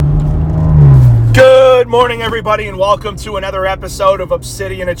morning, everybody, and welcome to another episode of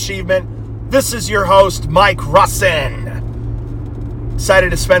Obsidian Achievement. This is your host, Mike Russin.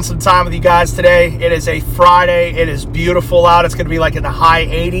 Excited to spend some time with you guys today. It is a Friday. It is beautiful out. It's going to be like in the high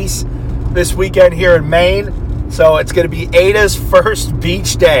 80s this weekend here in Maine. So it's going to be Ada's first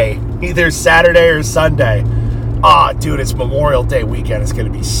beach day, either Saturday or Sunday. Dude, it's Memorial Day weekend. It's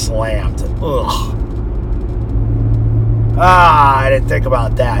going to be slammed. Ugh. I didn't think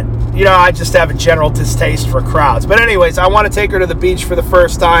about that. You know, I just have a general distaste for crowds. But anyways, I want to take her to the beach for the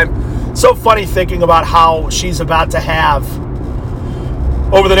first time. So funny thinking about how she's about to have,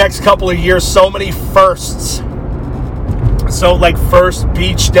 over the next couple of years, so many firsts. So, like, first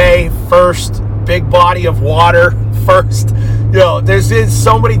beach day, first big body of water, first, there's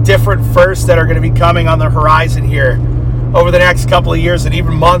so many different firsts that are going to be coming on the horizon here over the next couple of years and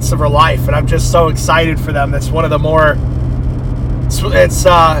even months of her life. And I'm just so excited for them. That's one of the more...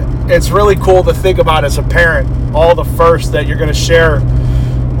 It's really cool to think about as a parent, all the firsts that you're going to share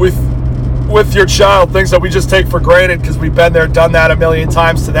with your child. Things that we just take for granted because we've been there, done that a million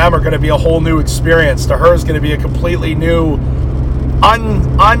times, to them are going to be a whole new experience. To her is going to be a completely new,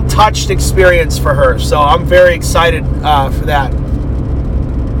 untouched experience for her. So I'm very excited for that.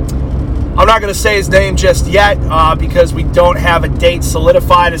 I'm not going to say his name just yet because we don't have a date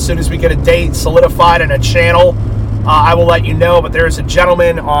solidified. As soon as we get a date solidified and a channel, I will let you know. But there's a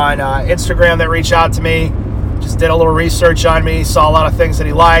gentleman on Instagram that reached out to me, just did a little research on me, saw a lot of things that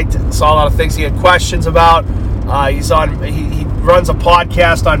he liked, saw a lot of things he had questions about. He runs a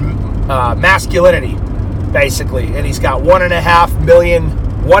podcast on masculinity, basically, and he's got 1.5 million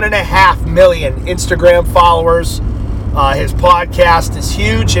Instagram followers. His podcast is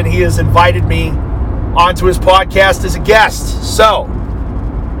huge, and he has invited me onto his podcast as a guest. So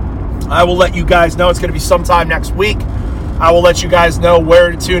I will let you guys know. It's going to be sometime next week. I will let you guys know where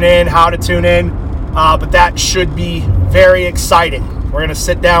to tune in, how to tune in, but that should be very exciting. We're going to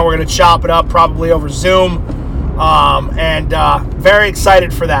sit down. We're going to chop it up, probably over Zoom, and very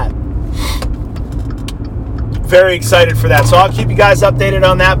excited for that. Very excited for that. So I'll keep you guys updated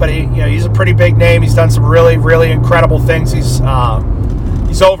on that, but he's a pretty big name. He's done some really, really incredible things. He's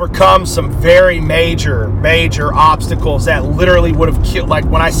overcome some very major obstacles that literally would have killed, like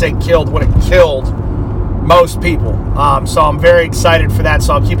when I say killed, would have killed most people. So I'm very excited for that.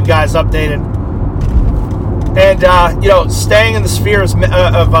 So I'll keep you guys updated. And, staying in the sphere of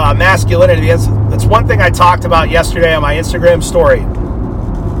masculinity, that's one thing I talked about yesterday on my Instagram story.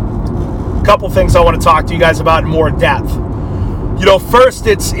 A couple things I want to talk to you guys about in more depth. First,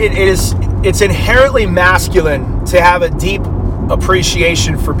 it's inherently masculine to have a deep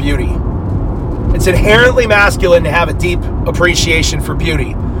appreciation for beauty. It's inherently masculine to have a deep appreciation for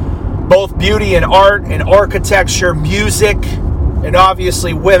beauty. Both beauty in art and architecture, music, and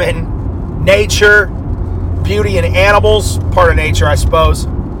obviously women, nature, beauty in animals, part of nature, I suppose.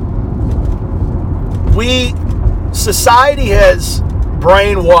 Society has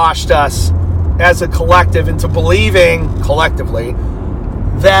brainwashed us as a collective into believing, collectively,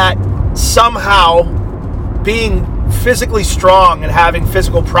 that somehow being physically strong and having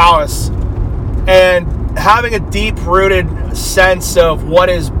physical prowess and having a deep-rooted sense of what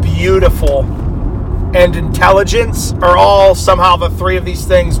is beautiful and intelligence are all somehow, the three of these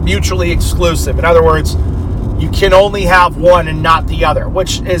things, mutually exclusive. In other words, you can only have one and not the other,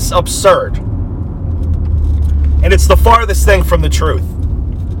 which is absurd. And it's the farthest thing from the truth.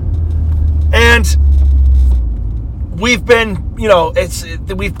 And we've been,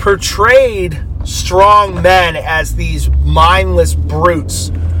 we've portrayed strong men as these mindless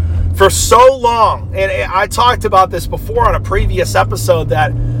brutes for so long. And I talked about this before on a previous episode,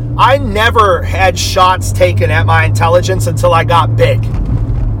 that I never had shots taken at my intelligence until I got big.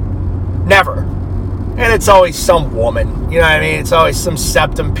 Never. And it's always some woman, you know what I mean? It's always some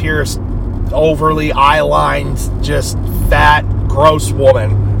septum pierced, overly eye-lined, just fat, gross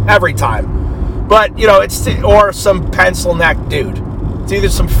woman every time. But, or some pencil neck dude. It's either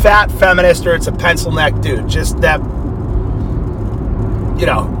some fat feminist or it's a pencil neck dude. Just that,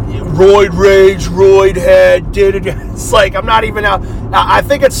 roid rage, roid head. It's like, I'm not even out. I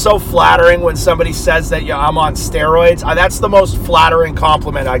think it's so flattering when somebody says that I'm on steroids. That's the most flattering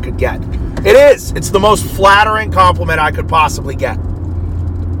compliment I could get. It is. It's the most flattering compliment I could possibly get.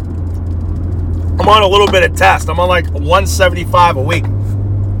 I'm on a little bit of test. I'm on like 175 a week.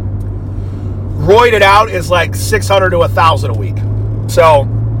 Roided out is like 600 to 1,000 a week. So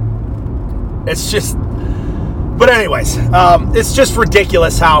it's just, but anyways, it's just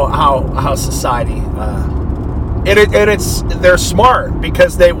ridiculous how society, they're smart,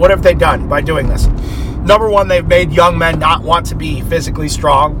 because what have they done by doing this? Number one, they've made young men not want to be physically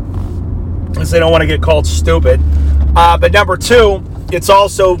strong. because they don't want to get called stupid. But number two, it's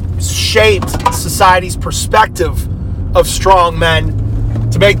also shaped society's perspective of strong men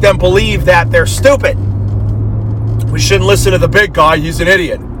to make them believe that they're stupid. We shouldn't listen to the big guy, he's an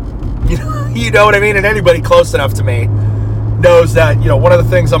idiot. You know what I mean? And anybody close enough to me knows that, one of the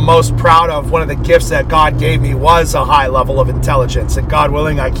things I'm most proud of, one of the gifts that God gave me was a high level of intelligence. And God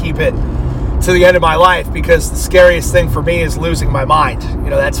willing, I keep it to the end of my life, because the scariest thing for me is losing my mind.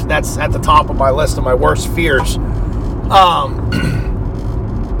 That's at the top of my list of my worst fears.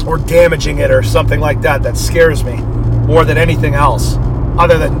 Or damaging it or something like that. That scares me more than anything else,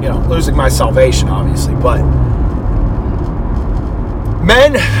 other than, losing my salvation, obviously. But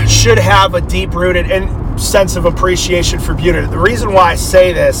men should have a deep-rooted sense of appreciation for beauty. The reason why I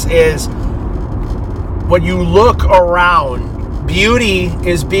say this is when you look around, beauty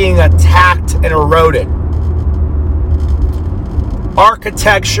is being attacked and eroded.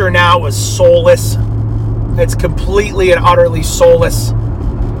 Architecture now is soulless. It's completely and utterly soulless.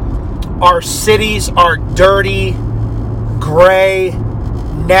 Our cities are dirty, gray,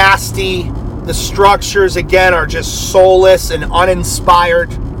 nasty. The structures, again, are just soulless and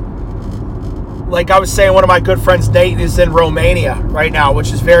uninspired. Like I was saying, one of my good friends, Nate, is in Romania right now,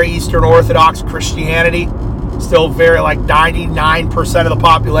 which is very Eastern Orthodox Christianity. Still very, 99% of the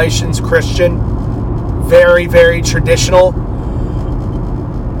population's Christian. Very, very traditional.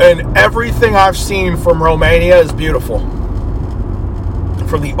 And everything I've seen from Romania is beautiful.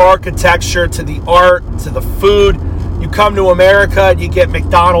 From the architecture to the art to the food. You come to America and you get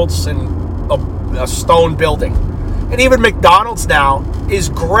McDonald's and a stone building. And even McDonald's now is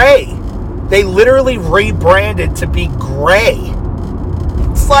gray. They literally rebranded to be gray.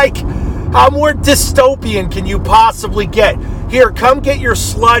 It's like, how more dystopian can you possibly get? Here, come get your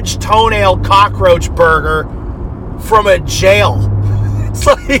sludge toenail cockroach burger from a jail. It's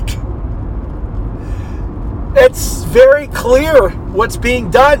like, it's very clear what's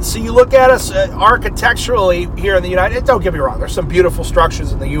being done. So you look at us architecturally here in the United States. Don't get me wrong, there's some beautiful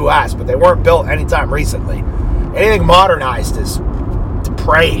structures in the U.S., but they weren't built anytime recently. Anything modernized is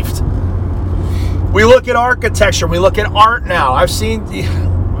depraved. We look at architecture, we look at art now. I've seen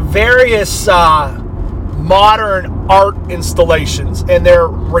various modern art installations, and they're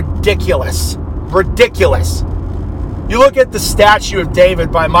ridiculous. Ridiculous. You look at the statue of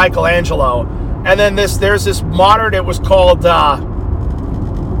David by Michelangelo, and then there's this modern, it was called, I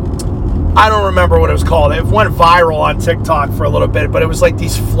don't remember what it was called. It went viral on TikTok for a little bit, but it was like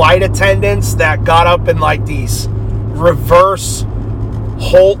these flight attendants that got up in these reverse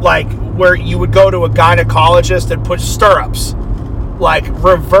hold, where you would go to a gynecologist and put stirrups.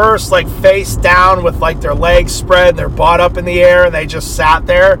 Reverse, face down with their legs spread, their butt up in the air, and they just sat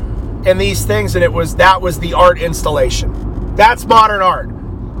there in these things, and that was the art installation. That's modern art.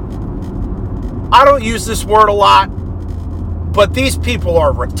 I don't use this word a lot, but these people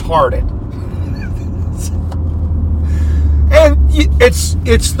are retarded. And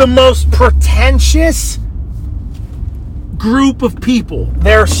it's the most pretentious group of people.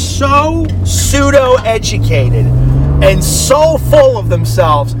 They're so pseudo-educated and so full of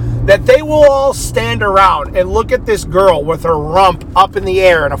themselves that they will all stand around and look at this girl with her rump up in the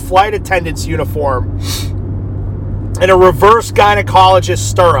air in a flight attendant's uniform and a reverse gynecologist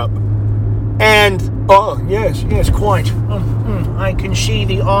stirrup. And, oh, yes, quite. I can see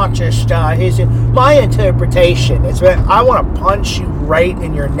the artist. My interpretation is that I want to punch you right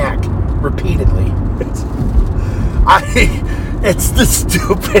in your neck repeatedly. It's the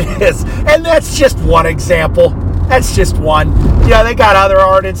stupidest. And that's just one example. That's just one. They got other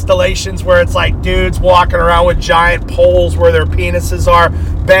art installations where it's dudes walking around with giant poles where their penises are,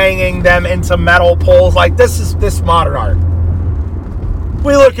 banging them into metal poles. This is modern art.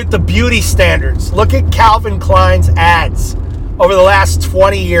 We look at the beauty standards. Look at Calvin Klein's ads over the last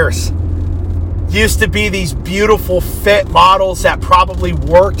 20 years. Used to be these beautiful fit models that probably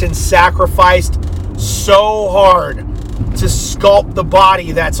worked and sacrificed so hard to sculpt the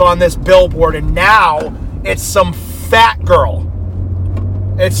body that's on this billboard, and now it's some fat girl.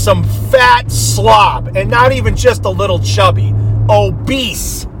 It's some fat slob, and not even just a little chubby.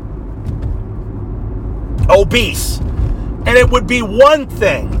 Obese. And it would be one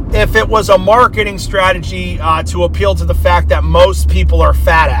thing if it was a marketing strategy to appeal to the fact that most people are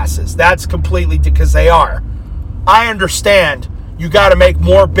fat asses. That's completely because they are. I understand you got to make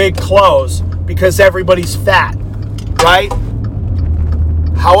more big clothes because everybody's fat, right?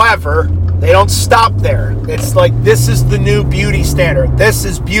 However, they don't stop there. It's this is the new beauty standard. This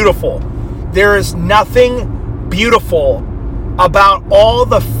is beautiful. There is nothing beautiful about all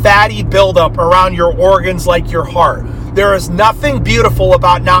the fatty buildup around your organs like your heart. There is nothing beautiful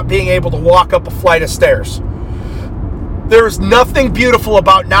about not being able to walk up a flight of stairs. There is nothing beautiful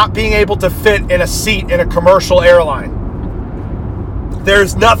about not being able to fit in a seat in a commercial airline.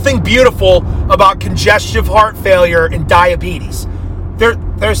 There's nothing beautiful about congestive heart failure and diabetes.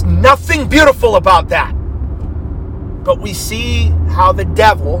 There's nothing beautiful about that. But we see how the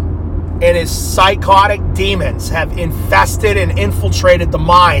devil and his psychotic demons have infested and infiltrated the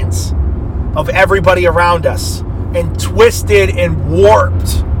minds of everybody around us and twisted and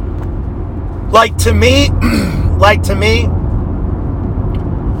warped. Like to me,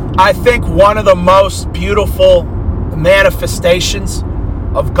 I think one of the most beautiful manifestations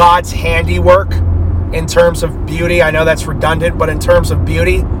of God's handiwork in terms of beauty, I know that's redundant, but in terms of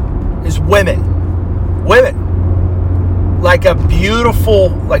beauty, is women. Women. Like a beautiful,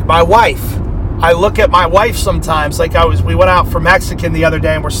 like my wife. I look at my wife sometimes, we went out for Mexican the other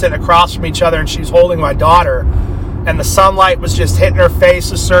day and we're sitting across from each other and she's holding my daughter and the sunlight was just hitting her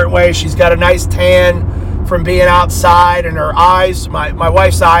face a certain way. She's got a nice tan from being outside and her eyes, my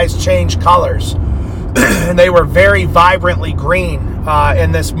wife's eyes changed colors. And they were very vibrantly green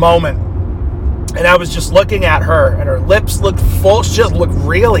in this moment. And I was just looking at her and her lips looked full. She just looked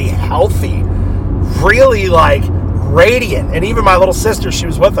really healthy, really like radiant. And even my little sister, she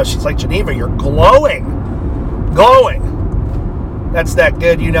was with us. She's like, Geneva, you're glowing. That's that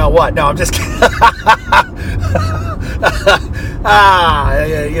good, you know what? No, I'm just kidding.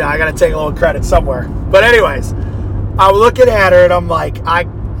 I got to take a little credit somewhere. But anyways, I was looking at her and I'm like,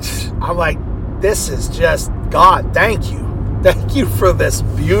 this is just God. Thank you. Thank you for this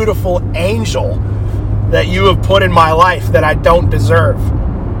beautiful angel that you have put in my life that I don't deserve.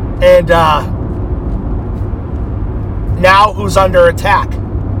 And now who's under attack?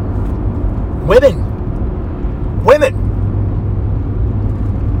 Women.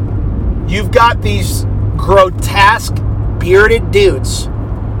 You've got these grotesque bearded dudes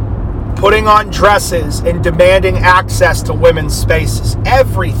putting on dresses and demanding access to women's spaces.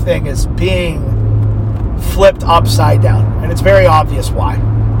 Everything is being flipped upside down. And it's very obvious why.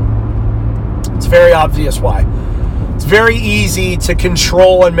 It's very easy to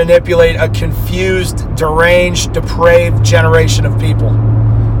control and manipulate a confused, deranged, depraved generation of people.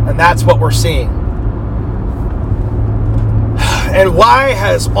 And that's what we're seeing. And why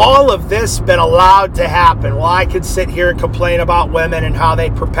has all of this been allowed to happen? Well, I could sit here and complain about women and how they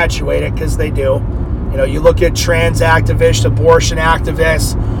perpetuate it, because they do. You know, you look at trans activists, abortion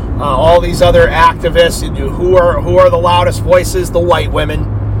activists, all these other activists. Who are the loudest voices? The white women.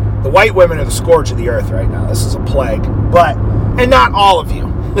 The white women are the scourge of the earth right now. This is a plague. And not all of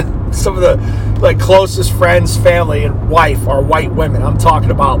you. Some of the closest friends, family, and wife are white women. I'm talking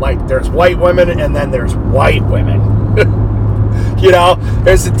about there's white women and then there's white women.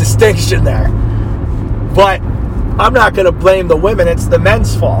 There's a distinction there. But I'm not going to blame the women. It's the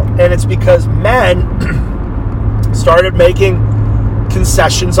men's fault. And it's because men started making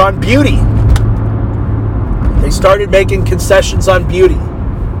concessions on beauty. They started making concessions on beauty.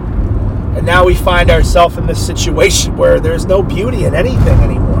 And now we find ourselves in this situation where there's no beauty in anything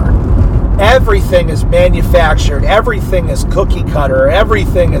anymore. Everything is manufactured. Everything is cookie cutter.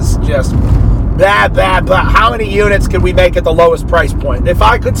 Everything is just blah, blah, blah. How many units can we make at the lowest price point? If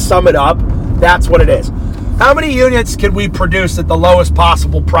I could sum it up, that's what it is. How many units can we produce at the lowest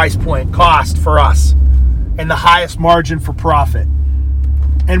possible price point cost for us and the highest margin for profit?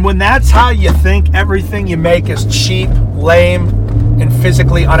 And when that's how you think, everything you make is cheap, lame, and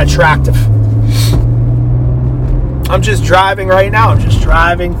physically unattractive. I'm just driving right now. I'm just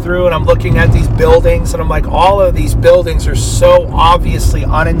driving through and I'm looking at these buildings and I'm like, all of these buildings are so obviously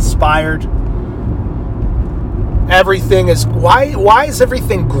uninspired. Everything is, why is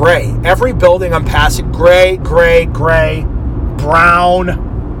everything gray? Every building I'm passing, gray, brown,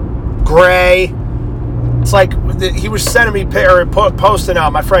 gray. It's like he was sending me, or posting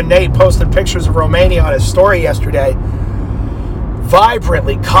out, my friend Nate posted pictures of Romania on his story yesterday.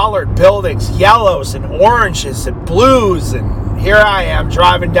 Vibrantly colored buildings, yellows and oranges and blues. And here I am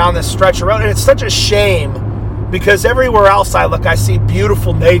driving down this stretch of road. And it's such a shame because everywhere else I look, I see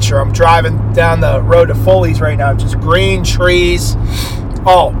beautiful nature. I'm driving down the road to Foley's right now. Just green trees.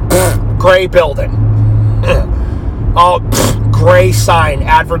 Gray building. Gray sign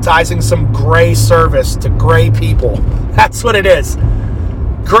advertising some gray service to gray people. That's what it is.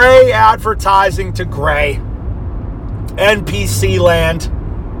 Gray advertising to gray. NPC land.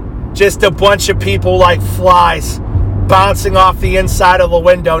 Just a bunch of people like flies bouncing off the inside of the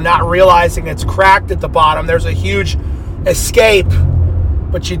window, not realizing it's cracked at the bottom. There's a huge escape,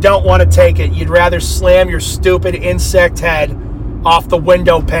 but you don't want to take it. You'd rather slam your stupid insect head off the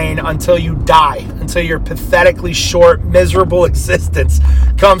window pane until you die, until your pathetically short, miserable existence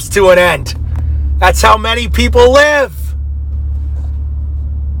comes to an end. That's how many people live.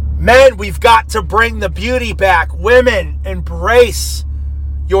 Men, we've got to bring the beauty back. Women, embrace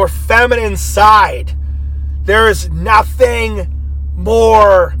your feminine side. There is nothing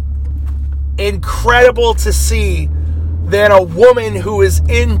more incredible to see than a woman who is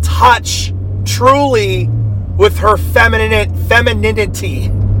in touch truly with her femininity.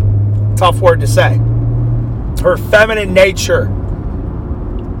 Tough word to say. Her feminine nature.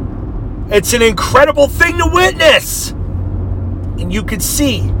 It's an incredible thing to witness. And you could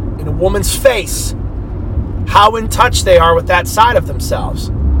see in a woman's face how in touch they are with that side of themselves.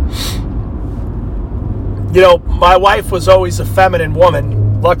 You know, my wife was always a feminine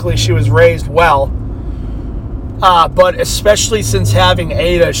woman. Luckily, she was raised well. But especially since having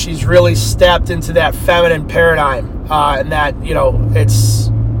Ada, she's really stepped into that feminine paradigm. And that, you know,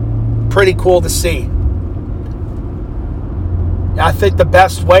 it's pretty cool to see. I think the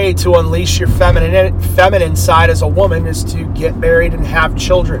best way to unleash your feminine side as a woman is to get married and have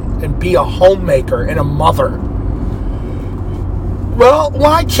children and be a homemaker and a mother. Well,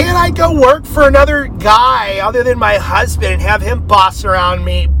 why can't I go work for another guy other than my husband and have him boss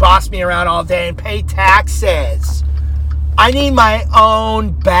me around all day and pay taxes? I need my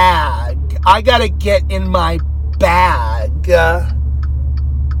own bag. I gotta get in my bag.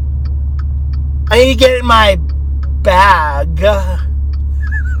 I need to get in my bag. I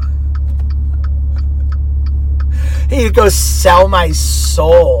need to go sell my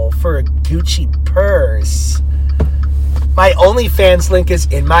soul for a Gucci purse. My OnlyFans link is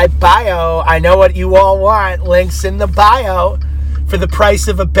in my bio. I know what you all want. Links in the bio. For the price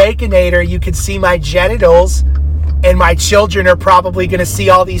of a Baconator, you can see my genitals. And my children are probably going to see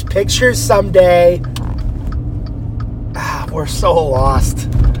all these pictures someday. We're so lost.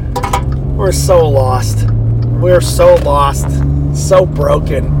 We're so lost. We're so lost. So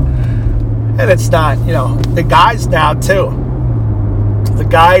broken. And it's not, you know, the guys now too. The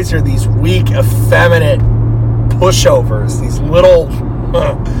guys are these weak, effeminate pushovers. These little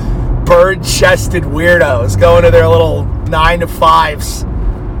bird-chested weirdos going to their little 9-to-5s.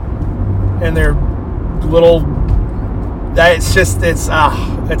 And their little...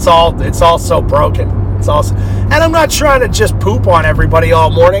 It's all so broken. It's all, and I'm not trying to just poop on everybody all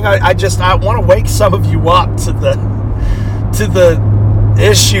morning. I want to wake some of you up to the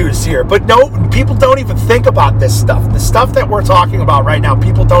issues here. But no, people don't even think about this stuff. The stuff that we're talking about right now,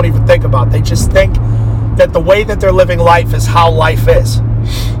 people don't even think about. They just think that the way that they're living life is how life is.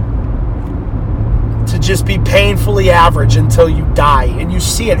 To just be painfully average until you die. And you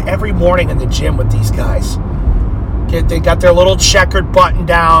see it every morning in the gym with these guys. They got their little checkered button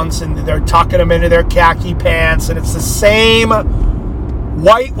downs and they're tucking them into their khaki pants, and it's the same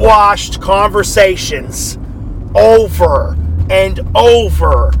whitewashed conversations over and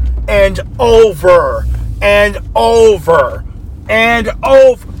over and over and over and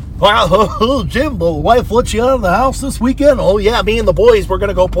over. Well, Jim, the wife let you out of the house this weekend? Oh, yeah, me and the boys, we're going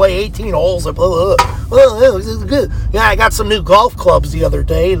to go play 18 holes. This is good. Yeah, I got some new golf clubs the other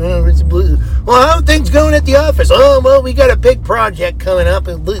day. Well, how are things going at the office? Oh, well, we got a big project coming up.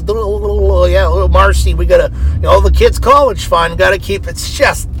 Yeah, Marcy, we got the kids' college fund. Got to keep, it's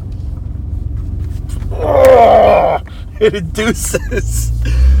just, it induces.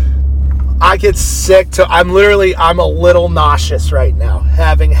 I get sick I'm a little nauseous right now,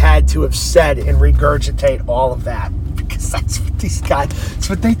 having had to have said and regurgitate all of that. Because that's what these guys, that's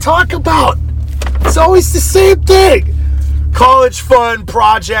what they talk about. It's always the same thing. College fund,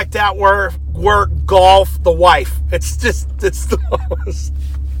 project at work, golf, the wife. It's the most.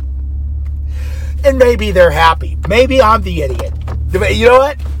 And maybe they're happy. Maybe I'm the idiot. You know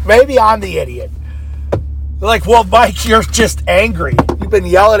what? Maybe I'm the idiot. Like, well, Mike, you're just angry. You've been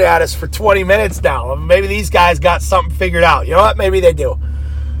yelling at us for 20 minutes now. Maybe these guys got something figured out. You know what? Maybe they do.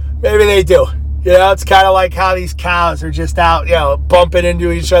 Maybe they do. You know, it's kind of like how these cows are just out, bumping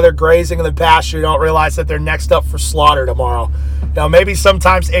into each other, grazing in the pasture. You don't realize that they're next up for slaughter tomorrow. Maybe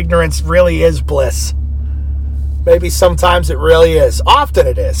sometimes ignorance really is bliss. Maybe sometimes it really is. Often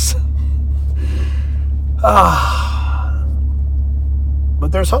it is. But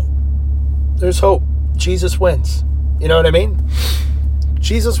there's hope. There's hope. Jesus wins. You know what I mean?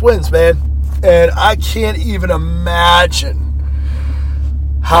 Jesus wins, man. And I can't even imagine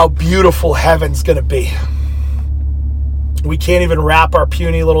how beautiful heaven's going to be. We can't even wrap our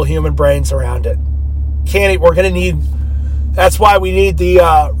puny little human brains around it. We're going to need, that's why we need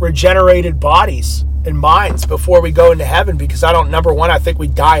the regenerated bodies and minds before we go into heaven, because number one, I think we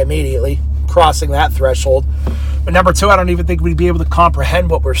die immediately crossing that threshold. But number two, I don't even think we'd be able to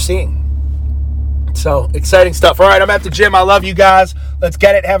comprehend what we're seeing. So, exciting stuff. All right, I'm at the gym. I love you guys. Let's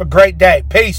get it. Have a great day. Peace.